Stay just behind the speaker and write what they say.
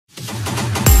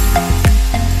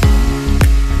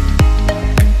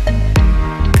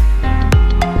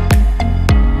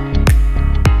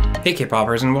Hey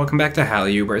K-popers, and welcome back to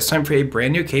Hallyu, where it's time for a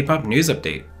brand new K-pop news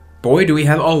update. Boy, do we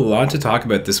have a lot to talk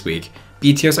about this week.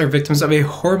 BTS are victims of a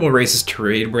horrible racist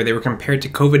tirade where they were compared to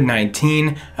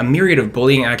COVID-19, a myriad of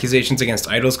bullying accusations against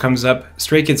idols comes up,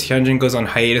 Stray Kids Hyunjin goes on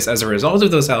hiatus as a result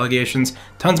of those allegations,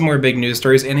 tons more big news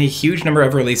stories, and a huge number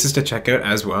of releases to check out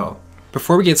as well.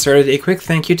 Before we get started, a quick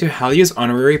thank you to Hallyu's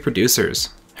honorary producers.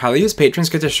 Hallyu's patrons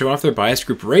get to show off their bias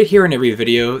group right here in every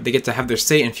video, they get to have their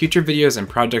say in future videos and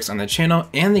projects on the channel,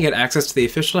 and they get access to the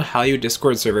official Hallyu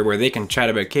Discord server where they can chat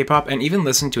about K-pop and even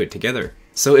listen to it together.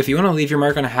 So if you want to leave your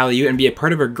mark on Hallyu and be a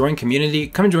part of our growing community,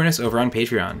 come join us over on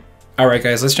Patreon. Alright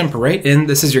guys, let's jump right in.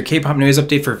 This is your K-pop news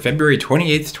update for February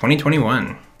 28th,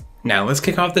 2021. Now let's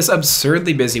kick off this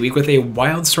absurdly busy week with a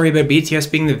wild story about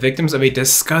BTS being the victims of a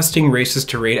disgusting racist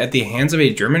tirade at the hands of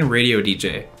a German radio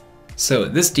DJ. So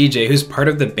this DJ, who's part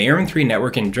of the Bayern 3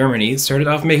 network in Germany, started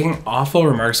off making awful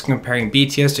remarks comparing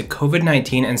BTS to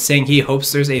COVID-19 and saying he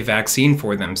hopes there's a vaccine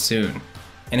for them soon.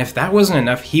 And if that wasn't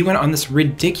enough, he went on this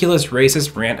ridiculous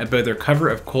racist rant about their cover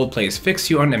of Coldplay's Fix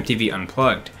You on MTV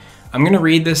Unplugged. I'm going to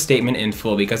read this statement in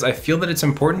full because I feel that it's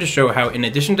important to show how, in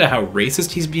addition to how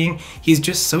racist he's being, he's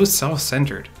just so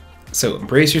self-centered. So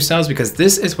brace yourselves because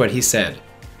this is what he said.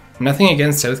 Nothing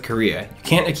against South Korea. You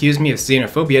can't accuse me of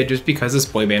xenophobia just because this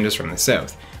boy band is from the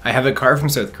South. I have a car from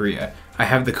South Korea. I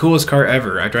have the coolest car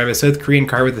ever. I drive a South Korean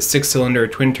car with a 6-cylinder,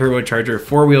 twin turbocharger,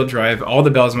 4-wheel drive, all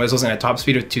the bells and whistles, and a top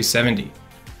speed of 270.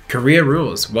 Korea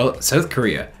rules. Well, South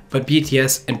Korea. But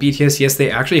BTS, yes,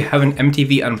 they actually have an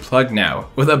MTV Unplugged now,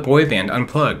 with a boy band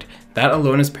Unplugged. That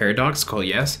alone is paradoxical,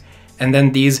 yes? And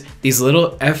then these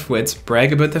little F-wits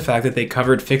brag about the fact that they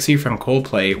covered Fix You from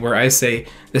Coldplay, where I say,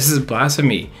 this is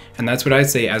blasphemy, and that's what I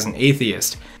say as an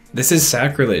atheist. This is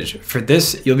sacrilege. For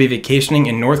this, you'll be vacationing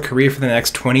in North Korea for the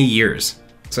next 20 years.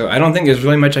 So I don't think there's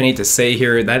really much I need to say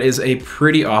here. That is a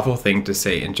pretty awful thing to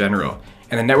say in general.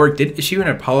 And the network did issue an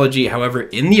apology, however,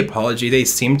 in the apology they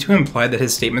seemed to imply that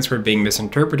his statements were being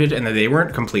misinterpreted and that they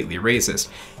weren't completely racist.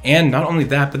 And not only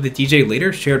that, but the DJ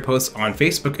later shared posts on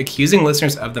Facebook accusing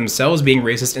listeners of themselves being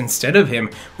racist instead of him,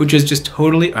 which is just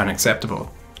totally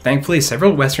unacceptable. Thankfully,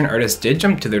 several Western artists did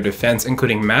jump to their defense,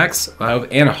 including Max, Lauv,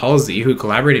 and Halsey, who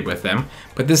collaborated with them,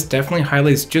 but this definitely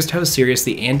highlights just how serious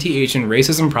the anti-Asian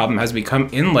racism problem has become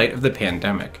in light of the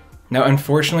pandemic. Now,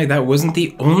 unfortunately, that wasn't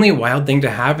the only wild thing to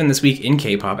happen this week in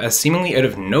K-pop, as seemingly out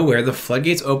of nowhere, the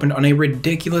floodgates opened on a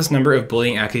ridiculous number of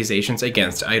bullying accusations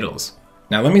against idols.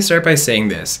 Now, let me start by saying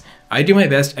this. I do my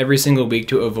best every single week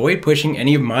to avoid pushing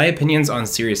any of my opinions on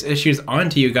serious issues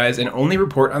onto you guys and only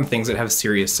report on things that have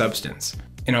serious substance.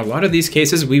 In a lot of these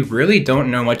cases, we really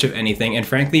don't know much of anything, and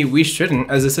frankly, we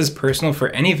shouldn't, as this is personal for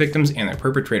any victims and their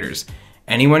perpetrators.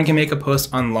 Anyone can make a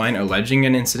post online alleging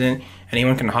an incident,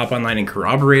 anyone can hop online and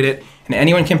corroborate it, and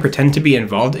anyone can pretend to be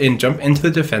involved and jump into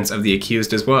the defense of the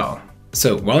accused as well.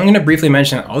 So while I'm going to briefly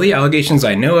mention all the allegations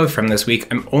I know of from this week,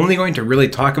 I'm only going to really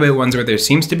talk about ones where there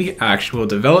seems to be actual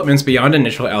developments beyond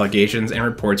initial allegations and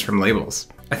reports from labels.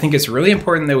 I think it's really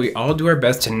important that we all do our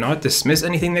best to not dismiss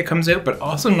anything that comes out, but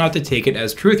also not to take it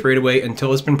as truth right away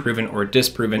until it's been proven or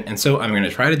disproven, and so I'm going to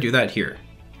try to do that here.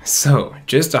 So,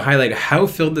 just to highlight how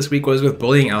filled this week was with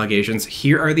bullying allegations,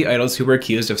 here are the idols who were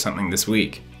accused of something this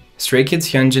week. Stray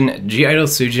Kids Hyunjin, i-dle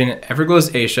Soojin,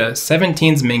 Everglow's Aisha,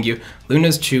 17's Mingyu,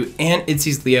 Luna's Chu, and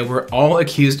ITZY's Leah were all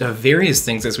accused of various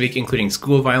things this week, including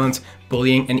school violence,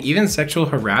 bullying, and even sexual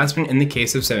harassment in the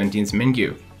case of 17's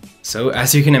Mingyu. So,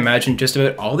 as you can imagine, just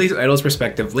about all these idols'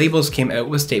 respective labels came out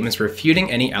with statements refuting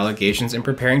any allegations and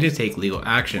preparing to take legal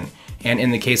action. And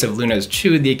in the case of Luna's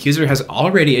Chu, the accuser has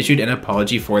already issued an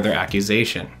apology for their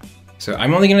accusation. So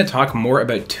I'm only going to talk more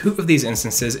about two of these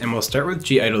instances, and we'll start with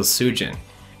i-dle's Soojin.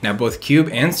 Now both Cube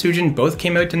and Soojin both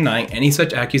came out denying any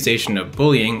such accusation of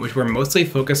bullying, which were mostly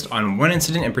focused on one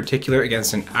incident in particular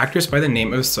against an actress by the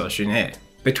name of Soshine.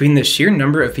 Between the sheer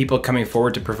number of people coming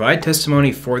forward to provide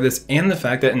testimony for this and the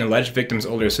fact that an alleged victim's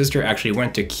older sister actually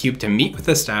went to Cube to meet with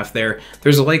the staff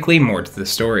there's likely more to the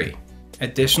story.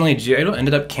 Additionally, i-dle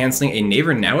ended up cancelling a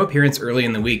Naver Now appearance early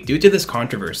in the week due to this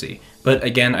controversy, but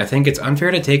again, I think it's unfair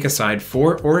to take a side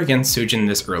for or against Soojin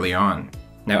this early on.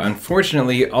 Now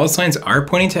unfortunately, all signs are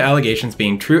pointing to allegations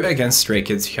being true against Stray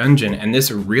Kids Hyunjin, and this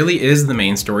really is the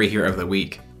main story here of the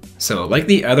week. So like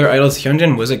the other idols,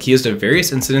 Hyunjin was accused of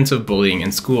various incidents of bullying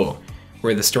in school.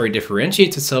 Where the story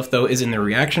differentiates itself though is in the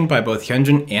reaction by both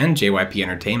Hyunjin and JYP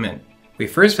Entertainment. We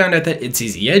first found out that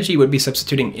ITZY's Yeji would be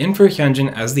substituting in for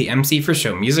Hyunjin as the MC for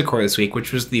Show Music Core this week,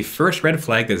 which was the first red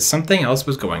flag that something else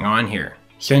was going on here.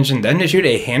 Hyunjin then issued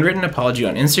a handwritten apology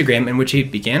on Instagram in which he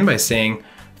began by saying,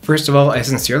 "First of all, I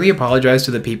sincerely apologize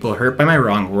to the people hurt by my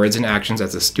wrong words and actions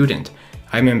as a student.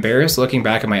 I'm embarrassed looking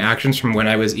back at my actions from when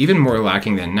I was even more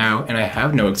lacking than now, and I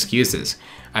have no excuses.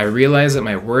 I realize that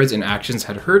my words and actions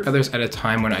had hurt others at a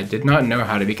time when I did not know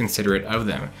how to be considerate of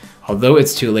them. Although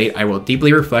it's too late, I will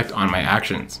deeply reflect on my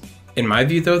actions. In my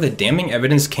view though, the damning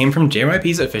evidence came from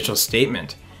JYP's official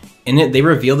statement. In it, they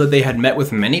revealed that they had met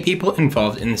with many people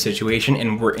involved in the situation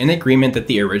and were in agreement that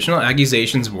the original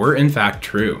accusations were in fact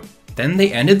true. Then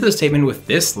they ended the statement with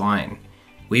this line: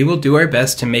 "We will do our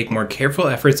best to make more careful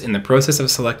efforts in the process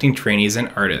of selecting trainees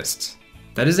and artists."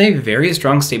 That is a very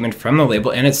strong statement from the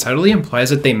label, and it subtly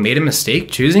implies that they made a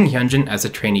mistake choosing Hyunjin as a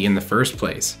trainee in the first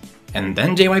place. And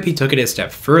then JYP took it a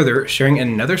step further, sharing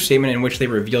another statement in which they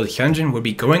revealed Hyunjin would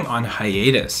be going on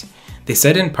hiatus. They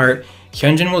said in part,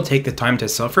 Hyunjin will take the time to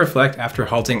self-reflect after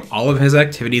halting all of his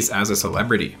activities as a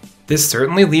celebrity. This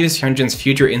certainly leaves Hyunjin's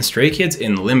future in Stray Kids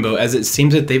in limbo, as it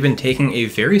seems that they've been taking a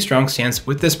very strong stance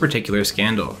with this particular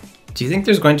scandal. Do you think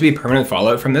there's going to be permanent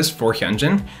fallout from this for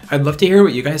Hyunjin? I'd love to hear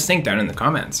what you guys think down in the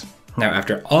comments. Now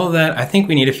after all that, I think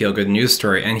we need a feel-good news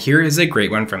story, and here is a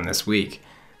great one from this week.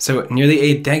 So nearly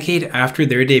a decade after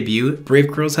their debut,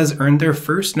 Brave Girls has earned their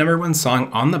first #1 song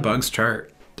on the Bugs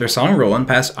chart. Their song Rollin'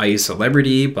 passed IU's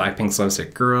Celebrity, Blackpink's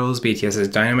Lovesick Girls, BTS's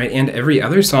Dynamite, and every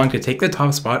other song to take the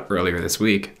top spot earlier this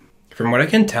week. From what I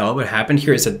can tell, what happened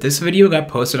here is that this video got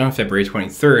posted on February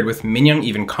 23rd, with Minyoung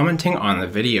even commenting on the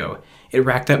video. It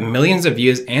racked up millions of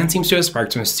views and seems to have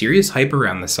sparked some serious hype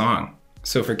around the song.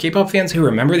 So for K-pop fans who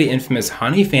remember the infamous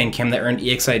Honey fan cam that earned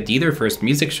EXID their first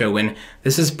music show win,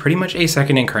 this is pretty much a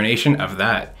second incarnation of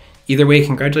that. Either way,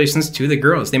 congratulations to the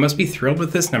girls, they must be thrilled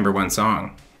with this #1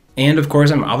 song. And of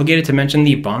course, I'm obligated to mention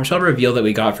the bombshell reveal that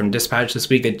we got from Dispatch this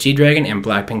week that G-Dragon and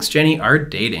Blackpink's Jennie are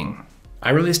dating.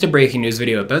 I released a breaking news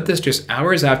video about this just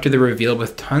hours after the reveal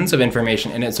with tons of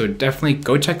information in it, so definitely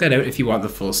go check that out if you want the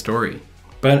full story.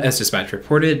 But as Dispatch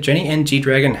reported, Jennie and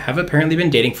G-Dragon have apparently been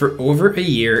dating for over a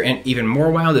year, and even more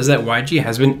wild is that YG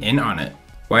has been in on it.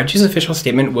 YG's official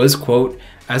statement was, quote,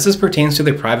 "As this pertains to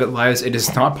their private lives, it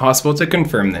is not possible to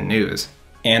confirm the news."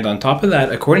 And on top of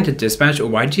that, according to Dispatch,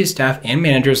 YG's staff and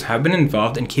managers have been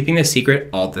involved in keeping the secret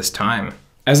all this time.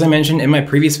 As I mentioned in my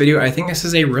previous video, I think this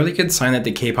is a really good sign that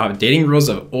the K-pop dating rules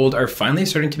of old are finally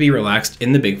starting to be relaxed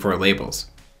in the big four labels.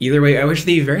 Either way, I wish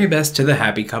the very best to the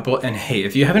happy couple, and hey,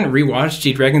 if you haven't rewatched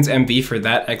G-Dragon's MV for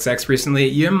That XX recently,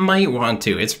 you might want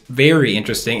to. It's very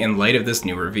interesting in light of this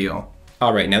new reveal.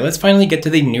 Alright, now let's finally get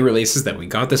to the new releases that we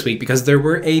got this week, because there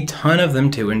were a ton of them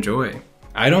to enjoy.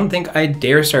 I don't think I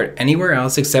dare start anywhere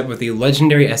else except with the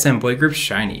legendary SM boy group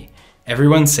SHINee.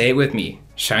 Everyone say it with me,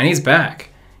 SHINee's back.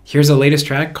 Here's the latest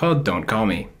track called Don't Call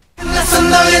Me.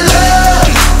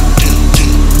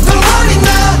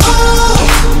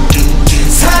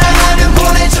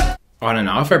 On and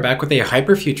Off are back with a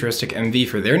hyper-futuristic MV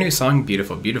for their new song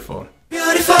Beautiful Beautiful.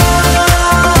 Beautiful.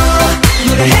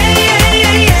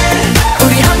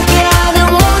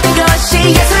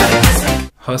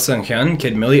 Ho Sung-hyun,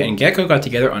 Kid Millie, and Gecko got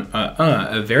together on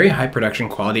a very high production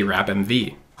quality rap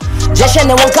MV.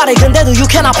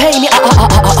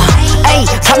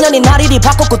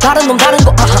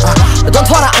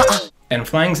 And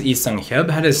Flying's Lee Sung-hyub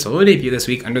had his solo debut this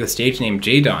week under the stage name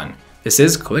J-Don. This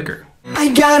is Clicker. I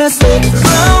gotta stay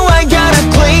slow, I gotta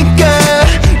clicker.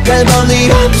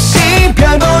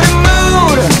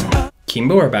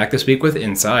 Kimbo are back this week with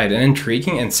Inside, an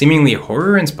intriguing and seemingly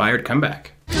horror-inspired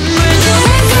comeback.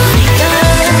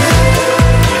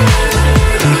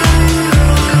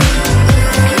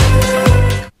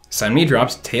 Sunmi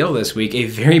drops Tail this week, a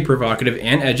very provocative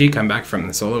and edgy comeback from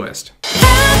the soloist.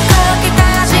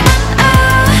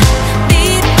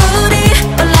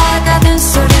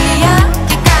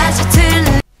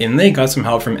 In-Lay got some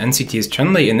help from NCT's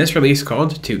Chun-Li in this release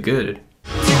called Too Good.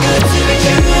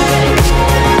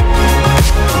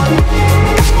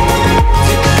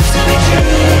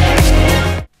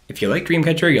 If you like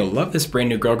Dreamcatcher, you'll love this brand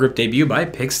new girl group debut by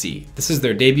Pixie. This is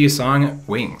their debut song,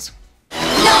 Wings.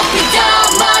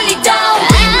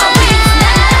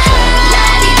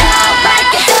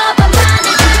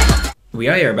 We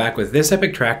are back with this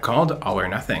epic track called All or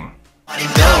Nothing.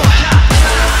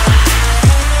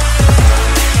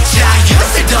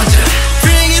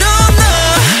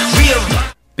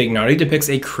 Big Naughty depicts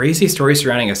a crazy story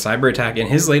surrounding a cyber attack in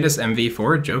his latest MV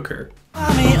for Joker.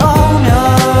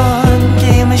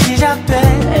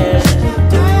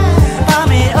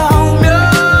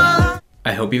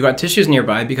 I hope you've got tissues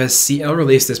nearby because CL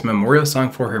released this memorial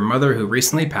song for her mother who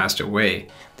recently passed away.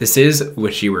 This is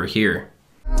Wish You Were Here.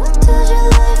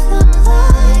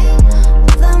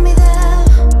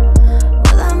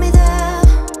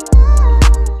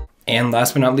 And And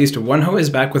last but not least, Wonho is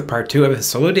back with part 2 of his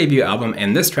solo debut album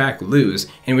and this track, Lose,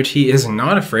 in which he is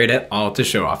not afraid at all to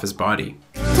show off his body.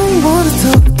 Don't wanna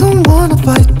talk, don't wanna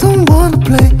fight, don't wanna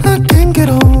play, I can't get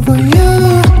over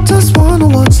you, just wanna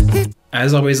watch it.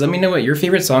 As always, let me know what your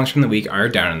favorite songs from the week are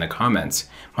down in the comments.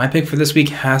 My pick for this week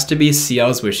has to be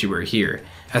CL's Wish You Were Here.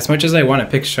 As much as I want to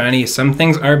pick SHINee, some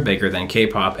things are bigger than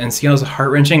K-pop, and CL's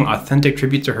heart-wrenching, authentic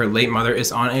tribute to her late mother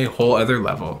is on a whole other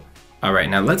level.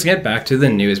 Alright, now let's get back to the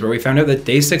news where we found out that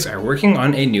Day6 are working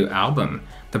on a new album.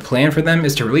 The plan for them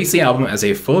is to release the album as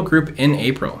a full group in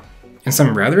April. In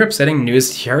some rather upsetting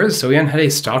news, Tiara's Soyeon had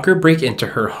a stalker break into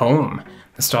her home.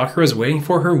 The stalker was waiting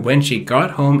for her when she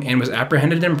got home and was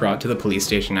apprehended and brought to the police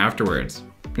station afterwards.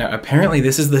 Now apparently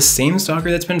this is the same stalker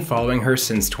that's been following her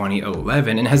since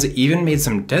 2011 and has even made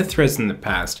some death threats in the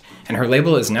past, and her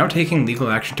label is now taking legal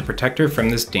action to protect her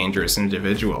from this dangerous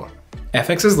individual.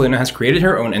 FX's Luna has created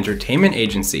her own entertainment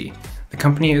agency. The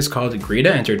company is called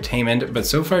Greta Entertainment, but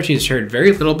so far she's shared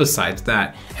very little besides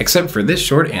that, except for this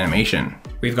short animation.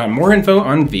 We've got more info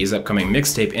on V's upcoming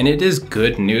mixtape, and it is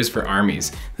good news for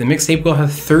ARMYs. The mixtape will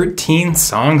have 13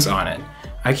 songs on it.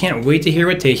 I can't wait to hear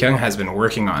what Taehyung has been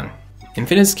working on.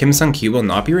 Infinite's Kim Sung-kyu will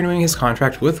not be renewing his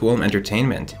contract with Wilm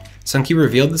Entertainment. Sung-kyu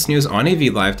revealed this news on a V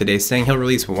Live today, saying he'll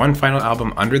release one final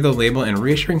album under the label and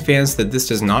reassuring fans that this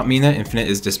does not mean that Infinite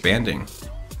is disbanding.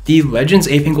 The Legends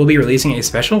Apink will be releasing a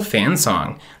special fan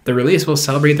song. The release will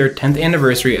celebrate their 10th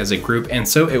anniversary as a group, and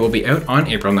so it will be out on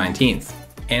April 19th.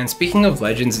 And speaking of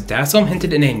Legends, Dasom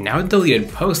hinted in a now deleted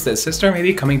post that Sistar may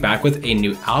be coming back with a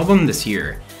new album this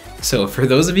year. So for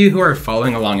those of you who are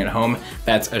following along at home,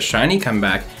 that's a SHINee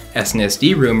comeback,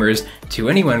 SNSD rumors,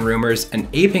 2NE1 rumors, an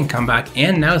Apink comeback,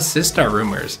 and now Sistar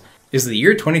rumors. Is the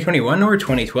year 2021 or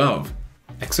 2012?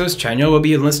 EXO's Chanyeol will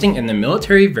be enlisting in the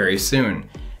military very soon.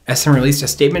 SM released a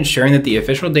statement sharing that the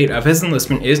official date of his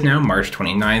enlistment is now March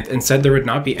 29th and said there would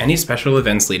not be any special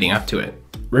events leading up to it.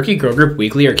 Rookie girl group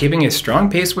Weekly are keeping a strong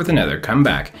pace with another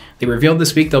comeback. They revealed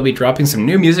this week they'll be dropping some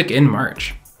new music in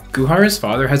March. Guhara's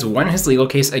father has won his legal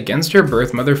case against her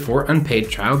birth mother for unpaid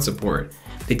child support.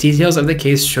 The details of the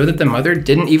case show that the mother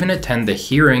didn't even attend the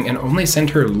hearing and only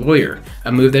sent her lawyer,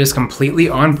 a move that is completely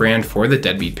on brand for the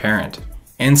deadbeat parent.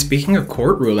 And speaking of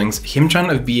court rulings, Himchan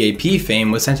of BAP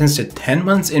fame was sentenced to 10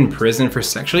 months in prison for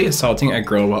sexually assaulting a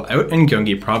girl while out in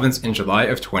Gyeonggi province in July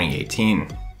of 2018.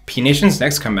 P Nation's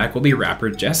next comeback will be rapper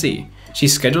Jessie.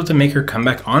 She's scheduled to make her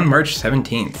comeback on March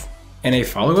 17th. In a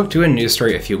follow-up to a news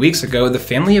story a few weeks ago, the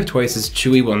family of Twice's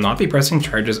Chewy will not be pressing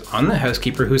charges on the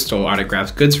housekeeper who stole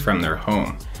autographed goods from their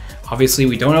home. Obviously,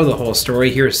 we don't know the whole story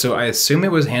here, so I assume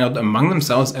it was handled among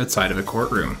themselves outside of a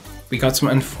courtroom. We got some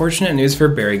unfortunate news for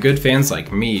Very Good fans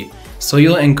like me.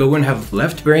 Soyeol and Gowon have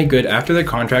left Very Good after their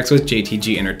contracts with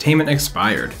JTG Entertainment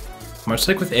expired. Much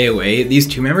like with AOA, these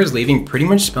two members leaving pretty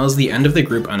much spells the end of the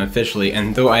group unofficially,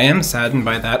 and though I am saddened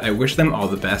by that, I wish them all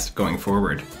the best going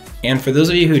forward. And for those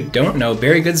of you who don't know,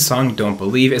 Very Good's song Don't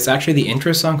Believe is actually the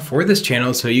intro song for this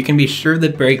channel, so you can be sure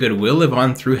that Very Good will live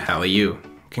on through Hallyu.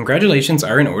 Congratulations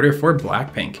are in order for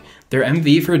Blackpink. Their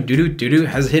MV for Doo Doo Doo Doo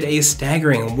has hit a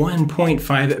staggering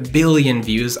 1.5 billion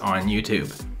views on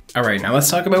YouTube. Alright, now let's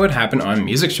talk about what happened on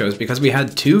music shows because we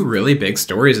had two really big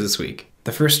stories this week.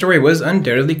 The first story was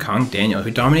undoubtedly Kang Daniel, who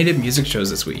dominated music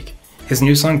shows this week. His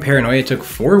new song Paranoia took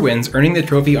 4 wins, earning the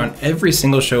trophy on every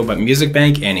single show but Music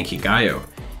Bank and Ikigayo.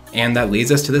 And that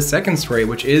leads us to the second story,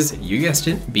 which is, you guessed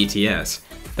it, BTS.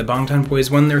 The Bangtan Boys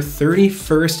won their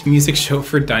 31st music show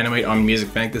for Dynamite on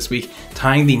Music Bank this week,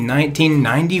 tying the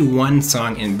 1991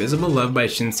 song Invisible Love by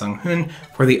Shin Sung-hoon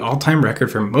for the all-time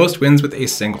record for most wins with a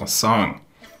single song.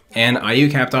 And IU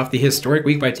capped off the historic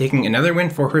week by taking another win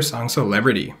for her song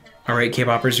Celebrity. Alright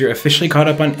K-popers, you're officially caught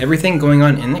up on everything going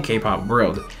on in the K-pop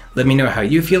world. Let me know how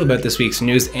you feel about this week's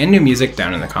news and new music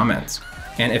down in the comments.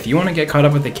 And if you want to get caught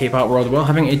up with the K-pop world while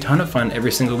having a ton of fun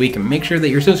every single week, make sure that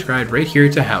you're subscribed right here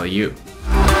to Hallyu.